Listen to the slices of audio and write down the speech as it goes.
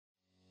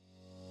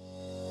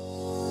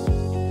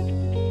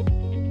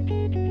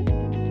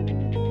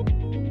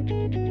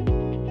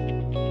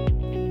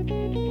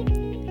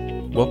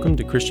Welcome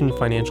to Christian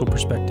Financial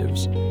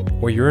Perspectives,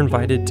 where you're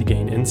invited to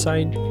gain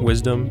insight,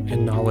 wisdom,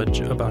 and knowledge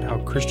about how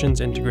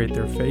Christians integrate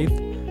their faith,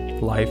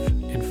 life,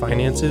 and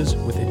finances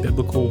with a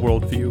biblical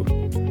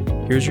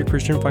worldview. Here's your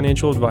Christian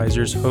Financial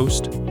Advisors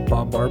host,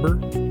 Bob Barber,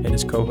 and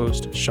his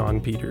co-host, Sean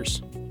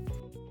Peters.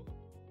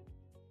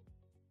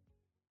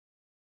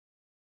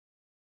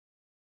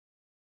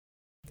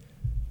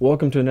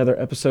 Welcome to another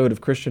episode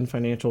of Christian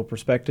Financial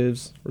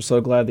Perspectives. We're so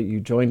glad that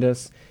you joined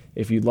us.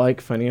 If you'd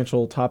like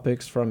financial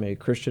topics from a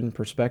Christian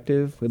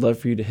perspective, we'd love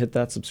for you to hit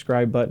that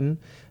subscribe button.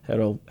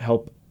 It'll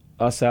help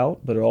us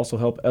out, but it'll also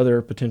help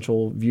other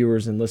potential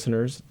viewers and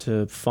listeners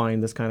to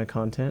find this kind of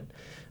content.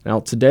 Now,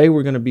 today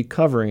we're going to be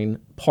covering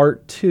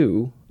part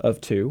 2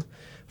 of 2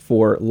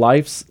 for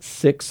life's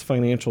 6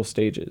 financial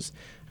stages.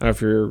 Now,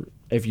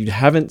 if you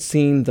haven't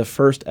seen the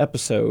first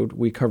episode,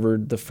 we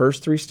covered the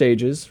first 3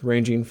 stages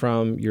ranging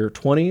from your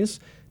 20s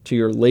to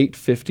your late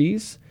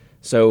 50s.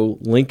 So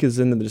link is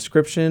in the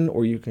description,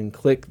 or you can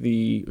click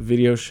the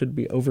video should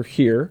be over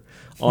here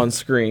on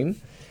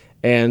screen.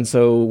 And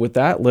so with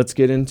that, let's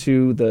get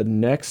into the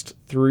next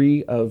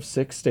 3 of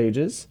 6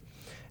 stages.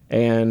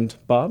 And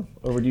Bob,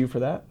 over to you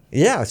for that.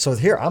 Yeah, so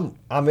here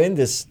I'm in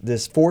this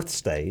 4th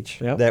stage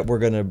that we're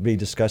going to be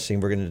discussing.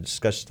 We're going to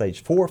discuss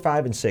stage 4,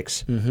 5, and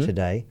 6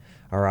 today.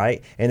 All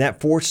right, and that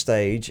 4th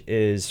stage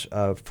is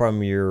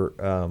from your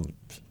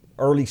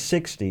early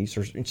 60s,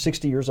 or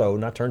 60 years old,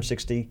 and I turned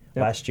 60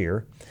 last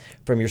year,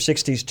 from your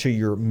 60s to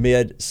your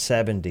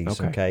mid-70s,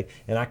 okay?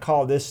 And I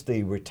call this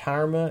the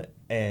retirement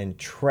and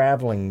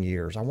traveling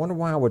years. I wonder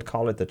why I would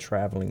call it the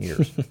traveling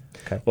years.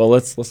 Okay. Well,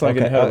 let's not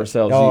get ahead of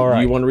ourselves.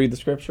 You want to read the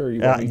scripture?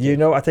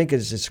 Or I think the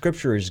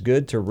scripture is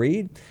good to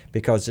read,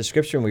 because the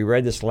scripture, and we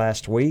read this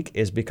last week,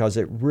 is because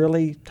it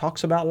really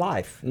talks about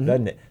life,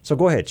 doesn't it? So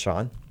go ahead,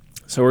 Sean.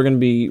 So we're going to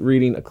be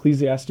reading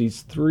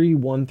Ecclesiastes 3,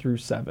 1 through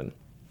 7,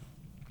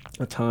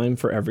 a time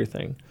for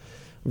everything.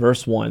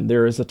 Verse 1,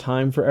 there is a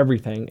time for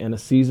everything and a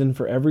season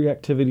for every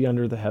activity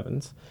under the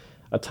heavens,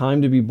 a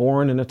time to be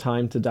born and a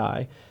time to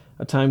die,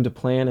 a time to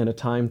plant and a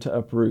time to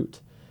uproot,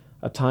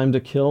 a time to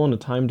kill and a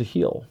time to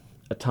heal,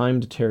 a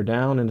time to tear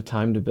down and a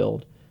time to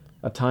build,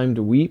 a time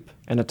to weep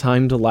and a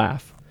time to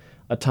laugh,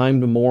 a time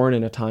to mourn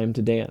and a time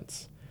to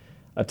dance,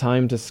 a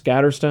time to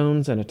scatter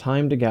stones and a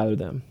time to gather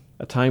them,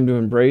 a time to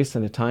embrace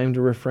and a time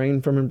to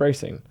refrain from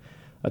embracing,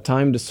 a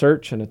time to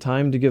search and a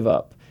time to give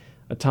up,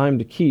 a time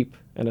to keep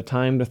and a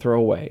time to throw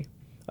away,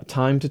 a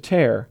time to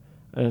tear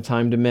and a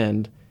time to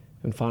mend,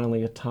 and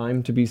finally a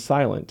time to be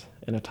silent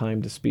and a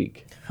time to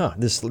speak.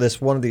 This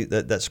one of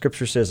that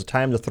scripture says a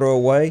time to throw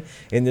away.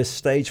 In this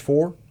stage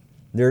 4,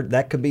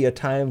 that could be a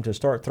time to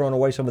start throwing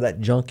away some of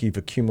that junk you've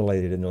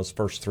accumulated in those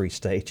first 3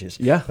 stages.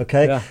 Yeah.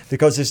 Okay. Yeah.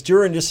 Because it's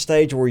during this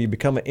stage where you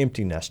become an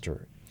empty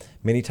nester.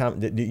 Many times,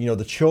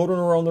 the children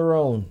are on their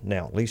own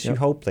now. At least you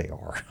hope they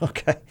are.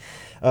 Okay,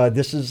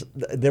 this is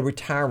the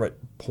retirement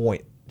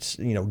point.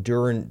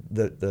 During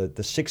the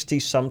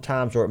 60s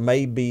sometimes, or it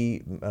may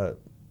be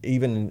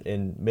even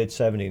in mid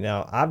 70s.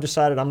 Now, I've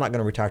decided I'm not going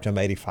to retire till I'm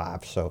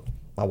 85. So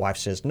my wife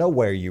says, "No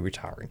way are you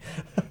retiring."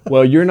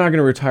 Well, you're not going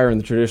to retire in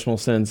the traditional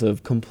sense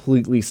of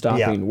completely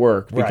stopping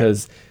work,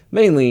 because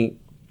mainly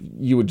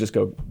you would just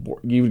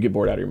you would get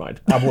bored out of your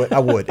mind. I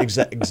would.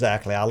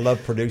 Exactly. I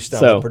love producing.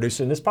 I love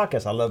producing this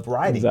podcast. I love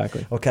writing.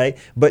 Exactly. Okay.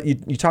 But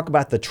you talk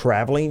about the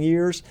traveling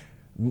years.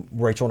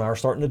 Rachel and I are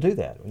starting to do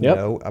that.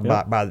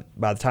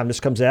 By the time this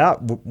comes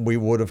out, we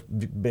would have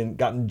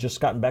just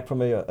gotten back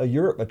from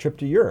a trip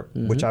to Europe,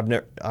 which I've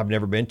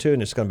never been to,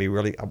 and it's going to be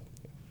really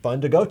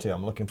fun to go to.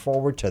 I'm looking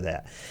forward to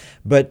that.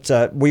 But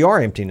we are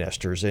empty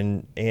nesters,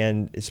 and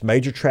it's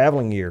major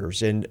traveling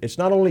years, and it's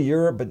not only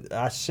Europe, but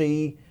I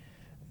see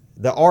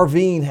the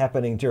RVing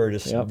happening during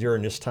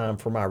this time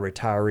for my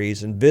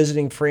retirees, and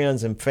visiting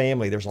friends and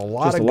family. There's a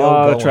lot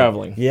of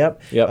traveling.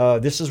 Yep.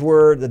 This is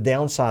where the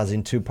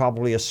downsizing to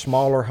probably a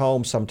smaller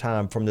home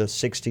sometime from the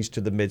 60s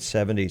to the mid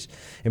 70s,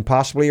 and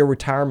possibly a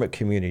retirement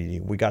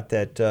community. We got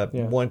that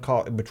one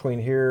called between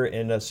here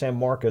and San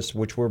Marcos,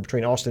 which we're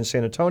between Austin and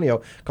San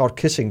Antonio, called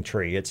Kissing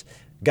Tree. It's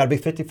got to be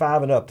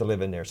 55 and up to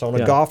live in there. So on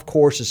a golf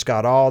course, it's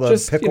got all the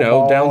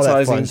pickleball, downsizing all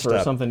that fun for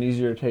stuff. Something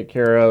easier to take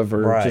care of,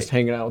 or just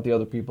hanging out with the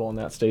other people in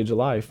that stage of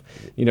life.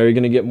 You're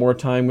going to get more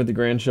time with the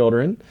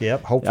grandchildren.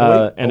 Yep,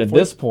 hopefully. And at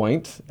this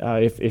point,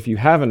 if you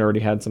haven't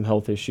already had some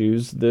health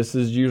issues, this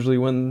is usually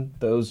when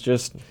those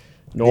just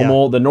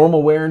the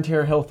normal wear and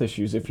tear health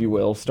issues, if you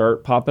will,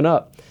 start popping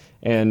up.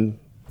 And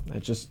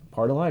that's just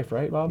part of life,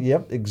 right, Bob?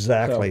 Yep,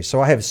 exactly. So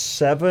I have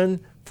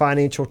 7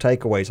 financial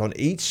takeaways on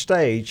each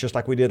stage, just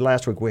like we did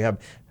last week. We have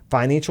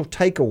financial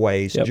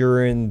takeaways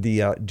during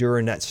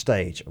that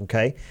stage.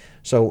 Okay,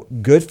 so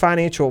good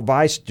financial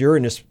advice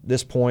during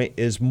this point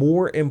is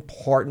more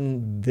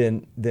important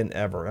than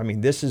ever. I mean,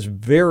 this is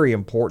very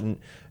important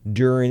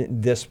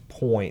during this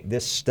point,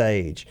 this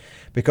stage,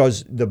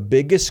 because the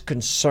biggest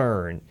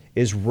concern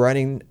is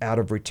running out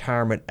of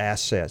retirement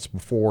assets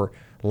before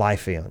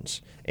life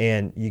ends.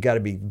 And you got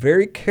to be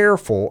very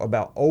careful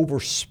about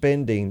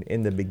overspending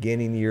in the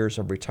beginning years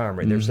of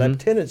retirement. There's that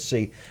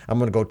tendency, I'm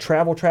going to go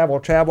travel,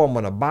 I'm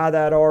going to buy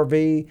that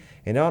RV,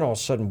 and then all of a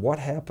sudden, what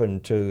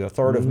happened to a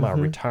third of my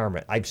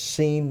retirement? I've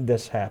seen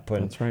this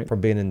happen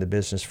from being in the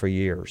business for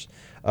years.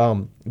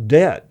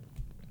 Debt,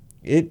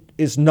 it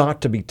is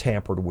not to be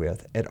tampered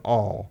with at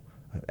all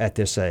at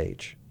this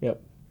age.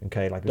 Yep.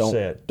 Okay, like I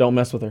said. Don't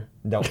mess with her.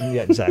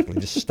 Yeah, exactly.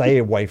 Just stay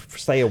away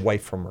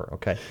from her,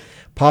 okay?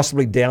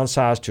 Possibly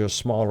downsize to a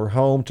smaller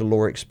home to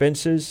lower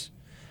expenses.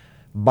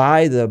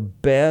 Buy the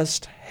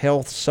best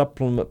health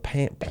supplement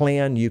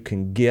plan you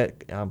can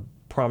get. I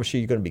promise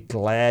you, you're going to be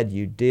glad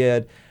you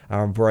did.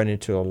 I've run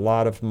into a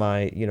lot of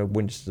my,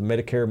 when it's the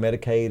Medicare,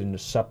 Medicaid, and the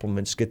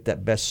supplements, get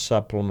that best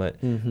supplement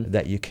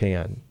that you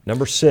can.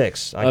 Number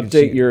 6.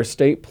 Update your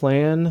estate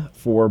plan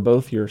for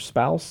both your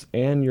spouse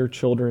and your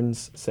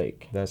children's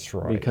sake. That's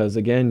right. Because,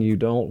 again, you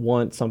don't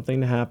want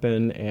something to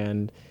happen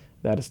and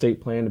that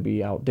estate plan to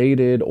be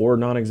outdated or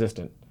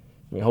non-existent.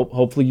 I mean,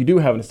 hopefully you do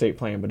have an estate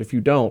plan, but if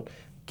you don't,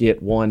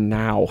 get one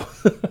now.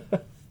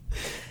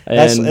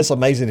 That's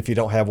amazing if you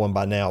don't have one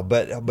by now,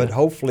 but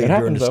hopefully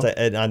during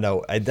and I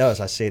know it does.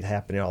 I see it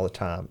happening all the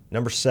time.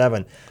 Number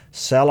 7,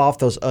 sell off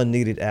those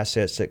unneeded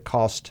assets that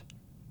cost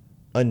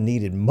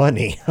unneeded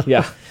money.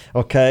 Yeah.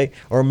 Okay,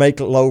 or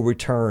make low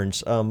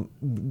returns.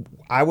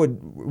 I would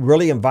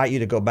really invite you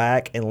to go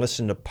back and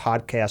listen to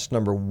podcast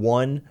number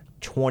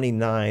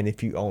 129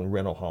 if you own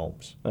rental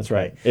homes. That's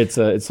right. It's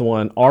the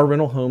one. Are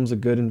rental homes a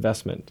good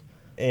investment?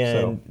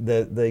 And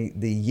the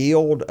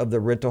yield of the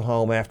rental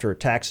home after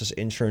taxes,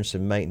 insurance,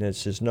 and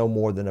maintenance is no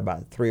more than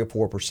about 3 or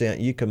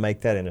 4%. You can make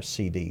that in a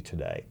CD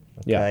today.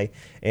 Okay,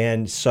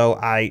 and so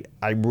I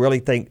really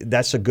think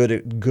that's a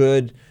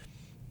good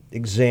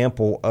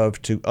example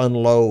of to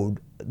unload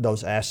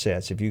those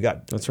assets if you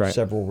got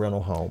several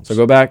rental homes. So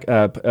go back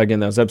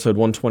again. That was episode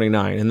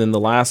 129, and then the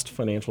last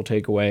financial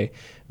takeaway: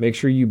 make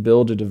sure you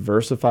build a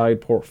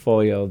diversified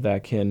portfolio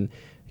that can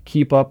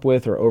keep up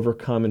with or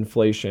overcome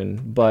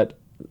inflation, but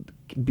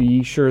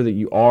be sure that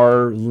you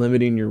are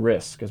limiting your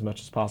risk as much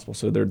as possible.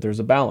 So there's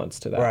a balance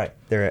to that. Right.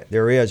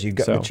 There is.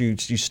 But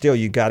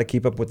you got to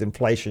keep up with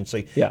inflation.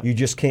 So you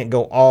just can't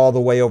go all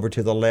the way over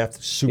to the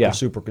left,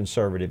 super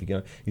conservative.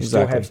 You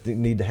still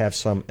need to have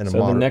some in a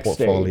moderate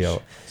portfolio.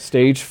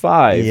 Stage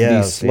 5,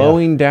 the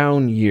slowing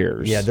down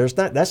years. Yeah,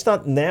 that's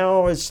not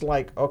now. It's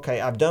like, okay,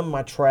 I've done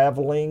my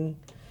traveling,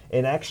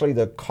 and actually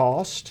the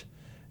cost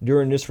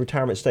during this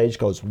retirement stage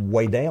goes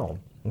way down.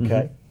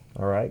 Okay.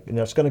 All right, and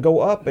it's going to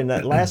go up in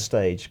that last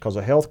stage because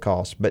of health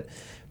costs, but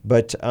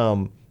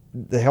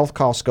the health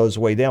cost goes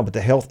way down, but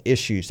the health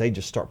issues, they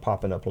just start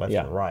popping up left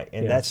and right,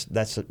 and that's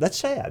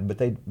sad, but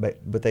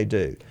they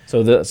do.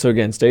 So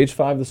again, stage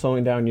 5, the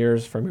slowing down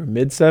years, from your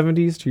mid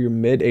 70s to your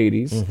mid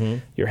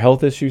 80s, your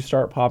health issues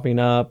start popping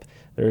up.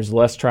 There's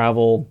less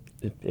travel,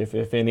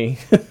 if any,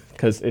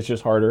 because it's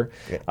just harder.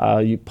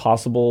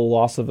 Possible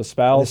loss of a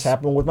spouse. This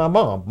happened with my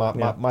mom.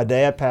 My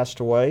dad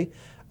passed away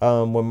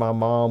when my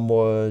mom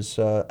was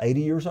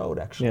 80 years old,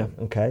 actually.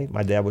 Yeah. Okay,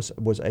 my dad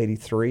was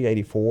 83,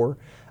 84.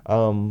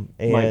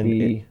 Might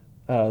be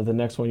the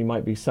next one. You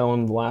might be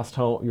selling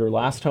your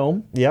last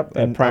home. Yep,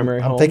 and primary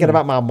home. I'm thinking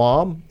about my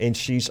mom, and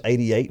she's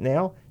 88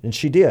 now, and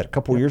she did a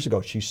couple years ago.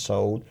 She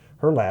sold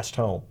her last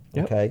home.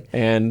 Yep. Okay,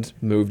 and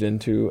moved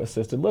into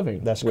assisted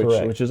living. That's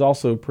correct. Which is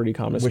also pretty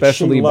common,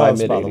 especially by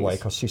mid-80s. By the way,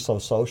 because she's so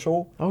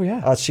social. Oh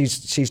yeah.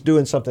 She's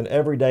doing something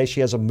every day.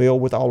 She has a meal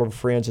with all of her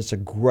friends. It's a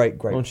great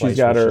place. She's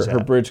got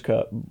her bridge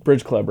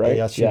club, right?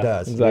 Yeah, she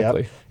does.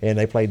 Exactly. Yep. And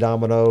they play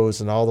dominoes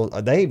and all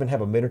those. They even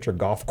have a miniature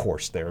golf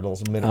course there.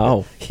 It's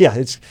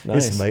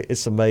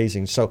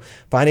amazing. So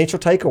financial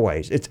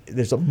takeaways.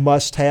 There's a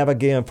must-have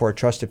again for a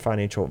trusted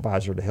financial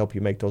advisor to help you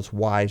make those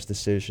wise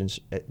decisions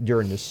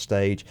during this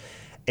stage.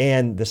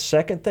 And the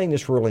second thing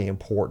that's really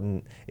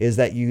important is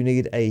that you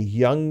need a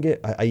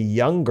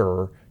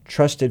younger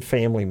trusted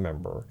family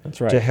member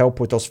to help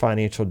with those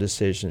financial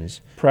decisions.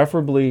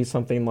 Preferably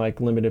something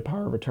like limited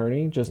power of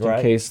attorney, just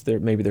in case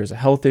maybe there's a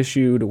health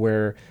issue to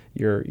where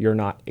you're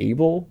not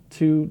able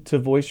to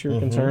voice your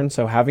concern.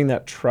 So having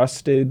that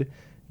trusted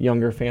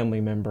younger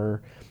family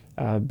member,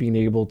 being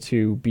able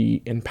to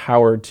be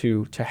empowered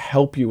to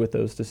help you with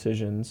those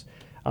decisions.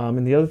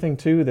 And the other thing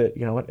too,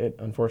 that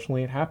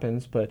unfortunately it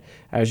happens, but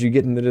as you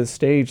get into this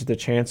stage, the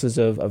chances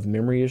of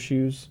memory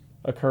issues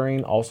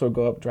occurring also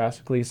go up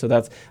drastically. So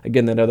that's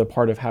again that other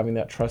part of having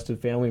that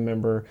trusted family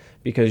member,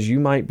 because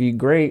you might be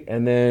great,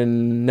 and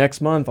then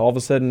next month all of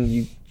a sudden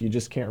you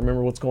just can't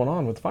remember what's going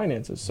on with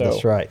finances. So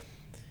that's right.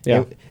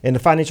 Yeah. And the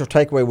financial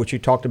takeaway, which you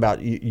talked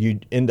about,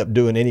 you end up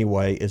doing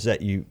anyway, is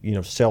that you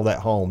sell that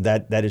home.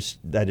 That is,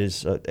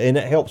 and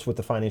it helps with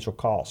the financial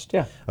cost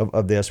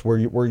of this.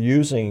 We're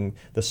using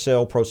the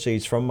sale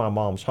proceeds from my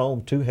mom's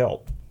home to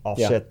help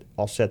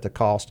offset the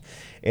cost,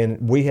 and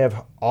we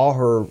have all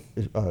her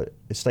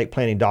estate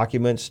planning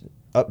documents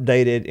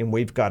updated, and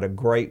we've got a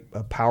great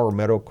power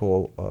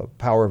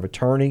of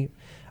attorney,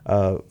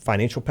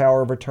 financial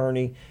power of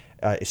attorney.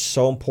 It's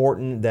so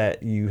important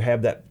that you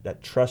have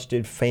that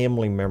trusted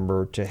family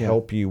member to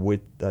help you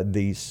with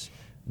these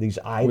these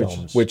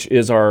items. Which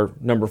is our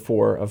number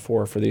 4 of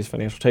 4 for these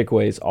financial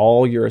takeaways.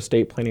 All your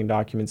estate planning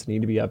documents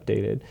need to be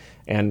updated.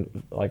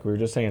 And like we were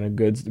just saying, a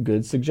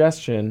good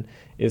suggestion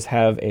is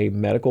have a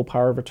medical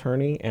power of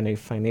attorney and a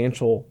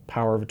financial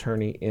power of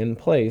attorney in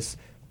place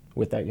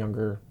with that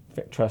younger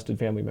trusted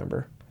family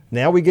member.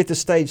 Now we get to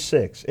stage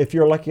 6. If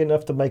you're lucky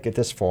enough to make it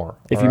this far.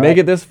 If you make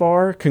it this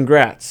far,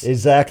 congrats.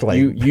 Exactly.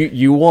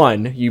 You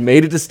won. You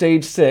made it to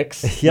stage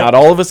 6. Yep. Not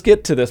all of us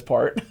get to this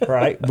part.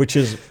 Right, which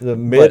is the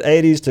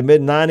mid-80s to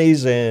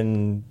mid-90s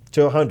and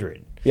to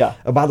 100. Yeah.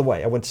 By the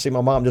way, I went to see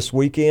my mom this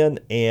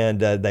weekend,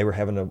 and they were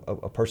having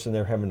a person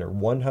there having their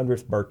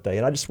 100th birthday.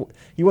 And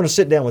you want to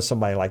sit down with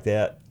somebody like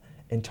that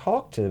and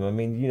talk to them. I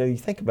mean, you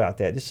think about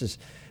that. This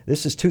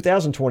is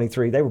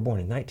 2023. They were born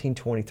in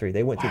 1923.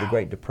 They went through the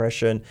Great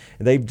Depression,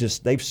 and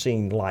they've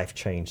seen life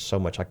change so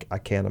much. I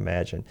can't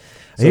imagine.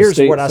 So Here's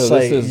what I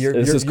say: you're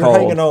called,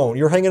 hanging on.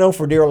 You're hanging on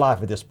for dear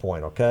life at this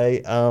point.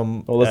 Okay.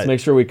 Well, let's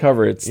make sure we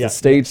cover it. It's the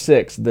stage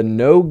 6, the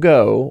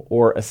no-go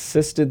or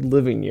assisted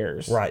living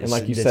years. Right. And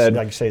like you said,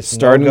 it's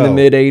starting in the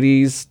mid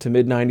 80s to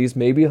mid 90s,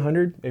 maybe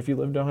 100 if you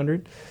lived to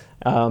 100.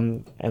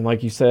 And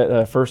like you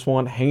said, first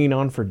one, hanging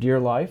on for dear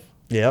life.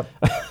 Yep.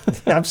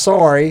 I'm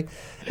sorry.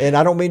 And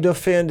I don't mean to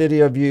offend any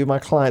of you, my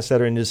clients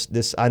that are in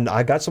this.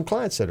 I got some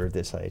clients that are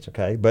this age,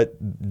 okay? But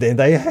then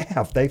they've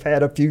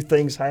had a few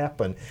things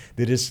happen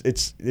that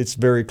it's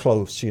very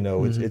close,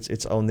 Mm-hmm.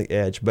 it's on the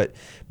edge. But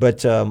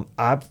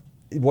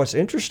what's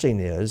interesting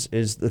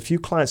is the few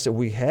clients that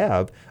we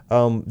have,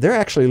 they're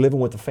actually living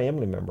with a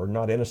family member,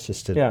 not in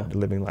assisted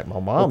living like my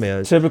mom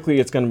is. Typically,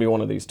 it's going to be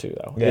one of these two,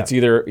 though. Yeah. It's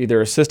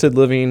either assisted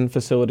living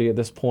facility at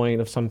this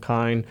point of some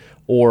kind,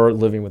 or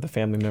living with a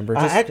family member. It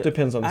just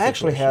depends on the situation. I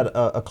actually had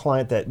a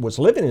client that was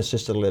living in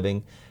assisted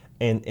living,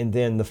 and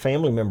then the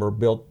family member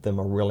built them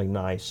a really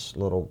nice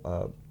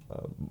little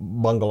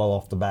bungalow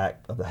off the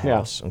back of the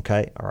house. Yeah.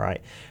 Okay, all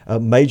right.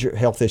 Major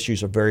health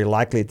issues are very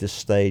likely at this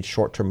stage.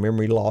 Short-term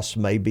memory loss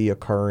may be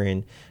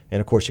occurring,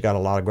 and of course, you got a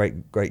lot of great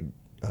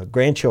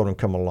grandchildren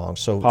coming along.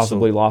 So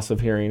possibly loss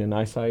of hearing and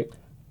eyesight.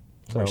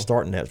 We're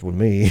starting that with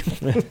me.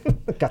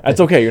 That's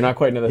okay. You're not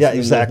quite in the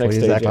next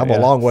stage. Yet, I'm a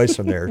long ways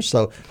from there.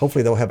 So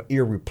hopefully they'll have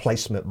ear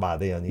replacement by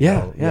then.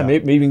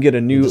 Maybe even get a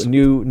new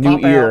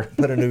ear.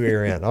 Put a new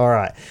ear in. All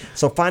right.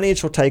 So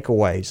financial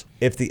takeaways.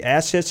 If the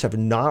assets have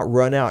not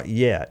run out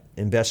yet,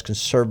 invest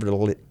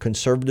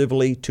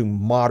conservatively to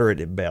moderate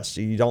at best.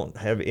 So you don't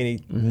have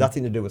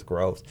nothing to do with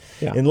growth.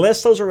 Yeah.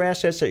 Unless those are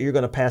assets that you're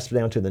going to pass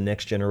down to the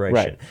next generation.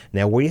 Right.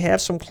 Now we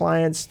have some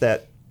clients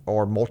that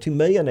are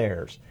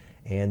multimillionaires,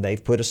 and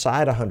they've put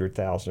aside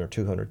 $100,000 or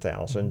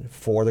 $200,000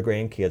 for the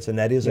grandkids, and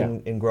that is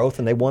in growth,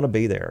 and they want to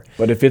be there.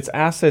 But if it's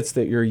assets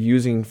that you're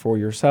using for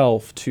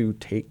yourself to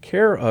take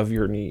care of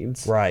your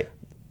needs, right,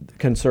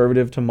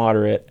 conservative to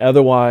moderate.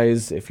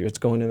 Otherwise, if it's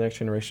going to the next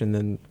generation,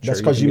 then that's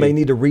because you may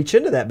need to reach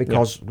into that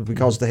because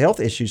the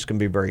health issues can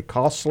be very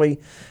costly.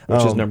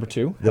 Which is number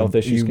 2. Health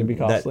issues can be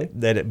costly.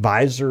 That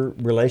advisor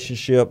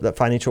relationship, that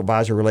financial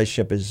advisor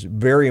relationship is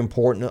very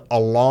important,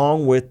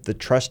 along with the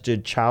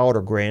trusted child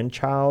or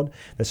grandchild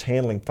that's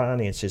handling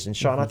finances. And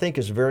Sean, I think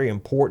it's very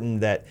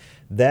important that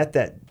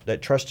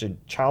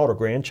trusted child or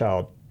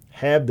grandchild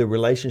have the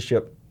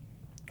relationship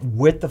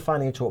with the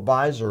financial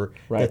advisor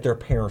that their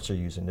parents are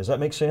using. Does that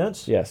make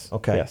sense? Yes.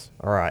 Okay. Yes.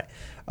 All right.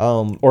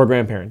 Or a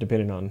grandparent,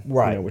 depending on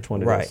which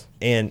one it is.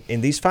 And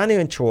these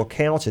financial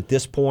accounts at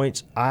this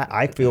point,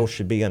 I feel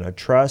should be in a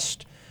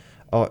trust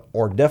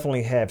or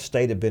definitely have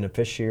stated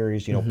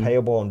beneficiaries,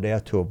 payable on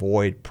death to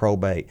avoid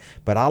probate.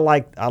 But I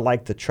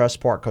like the trust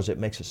part because it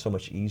makes it so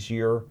much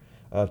easier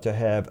to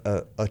have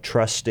a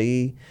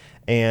trustee,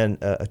 and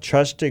a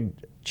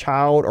trusted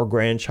child or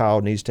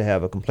grandchild needs to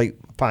have a complete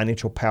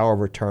financial power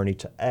of attorney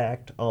to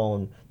act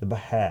on the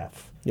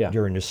behalf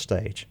during this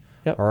stage.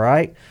 Yep. All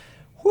right.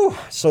 Whew.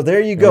 So there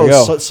you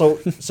go. So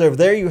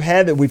there you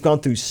have it. We've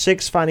gone through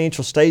 6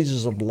 financial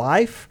stages of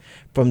life,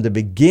 from the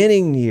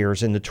beginning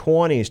years in the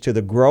 20s to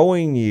the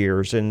growing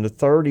years in the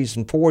 30s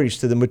and 40s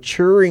to the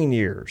maturing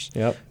years,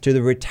 to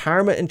the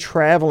retirement and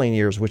traveling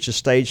years, which is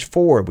stage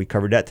 4. We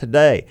covered that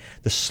today.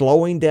 The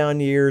slowing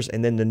down years,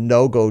 and then the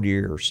no-go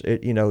years.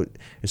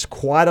 It's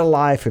quite a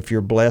life if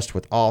you're blessed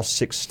with all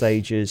 6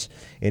 stages,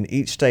 and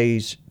each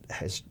stage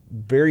has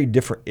very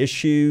different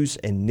issues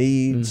and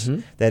needs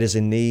that is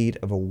in need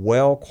of a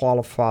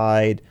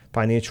well-qualified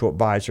financial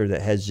advisor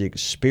that has the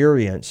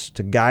experience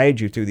to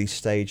guide you through these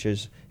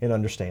stages and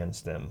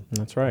understands them.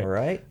 That's right. All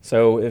right.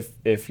 So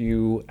if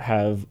you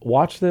have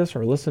watched this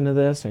or listened to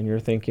this and you're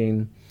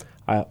thinking,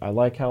 I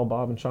like how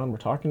Bob and Sean were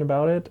talking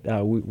about it,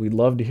 we'd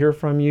love to hear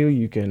from you.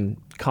 You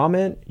can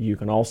comment. You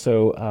can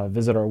also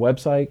visit our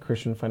website,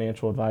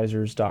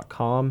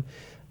 christianfinancialadvisors.com.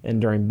 And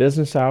during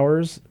business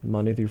hours,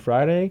 Monday through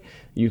Friday,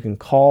 you can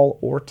call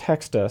or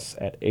text us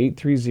at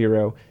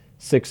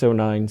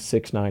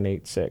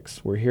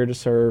 830-609-6986. We're here to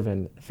serve,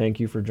 and thank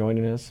you for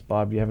joining us.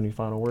 Bob, do you have any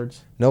final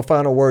words? No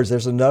final words.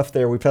 There's enough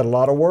there. We've had a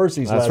lot of words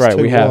these last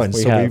 2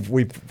 months.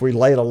 We've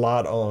laid a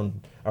lot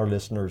on our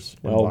listeners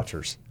and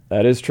watchers.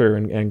 That is true,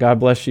 and God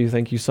bless you.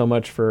 Thank you so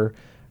much for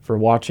for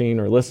watching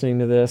or listening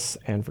to this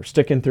and for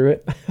sticking through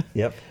it.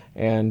 Yep.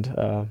 And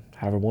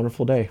have a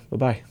wonderful day.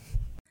 Bye-bye.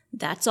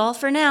 That's all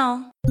for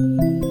now.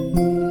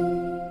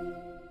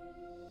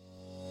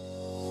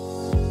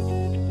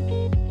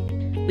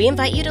 We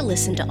invite you to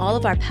listen to all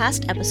of our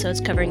past episodes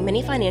covering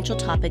many financial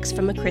topics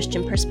from a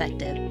Christian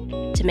perspective.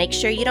 To make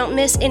sure you don't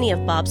miss any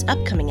of Bob's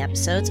upcoming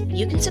episodes,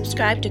 you can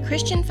subscribe to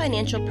Christian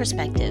Financial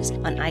Perspectives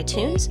on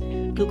iTunes,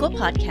 Google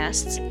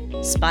Podcasts,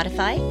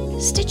 Spotify,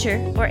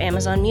 Stitcher, or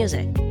Amazon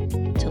Music.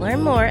 To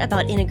learn more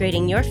about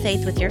integrating your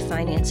faith with your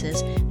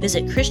finances,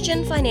 visit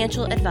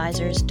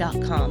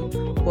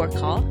ChristianFinancialAdvisors.com or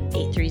call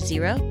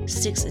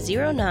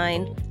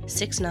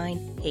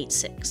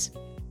 830-609-6986.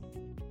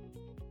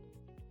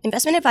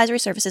 Investment advisory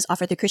services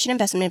offered through Christian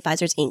Investment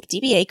Advisors, Inc.,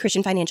 DBA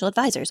Christian Financial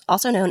Advisors,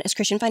 also known as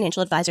Christian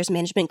Financial Advisors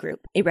Management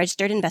Group, a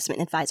registered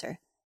investment advisor.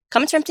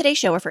 Comments from today's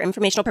show are for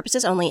informational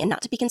purposes only and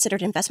not to be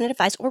considered investment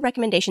advice or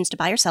recommendations to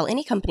buy or sell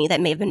any company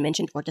that may have been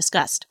mentioned or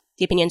discussed.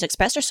 The opinions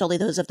expressed are solely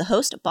those of the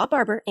host, Bob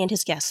Barber, and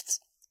his guests.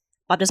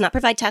 Bob does not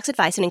provide tax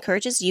advice and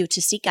encourages you to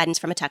seek guidance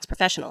from a tax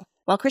professional.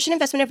 While Christian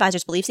Investment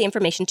Advisors believes the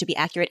information to be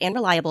accurate and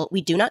reliable,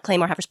 we do not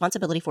claim or have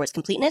responsibility for its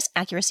completeness,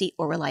 accuracy,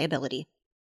 or reliability.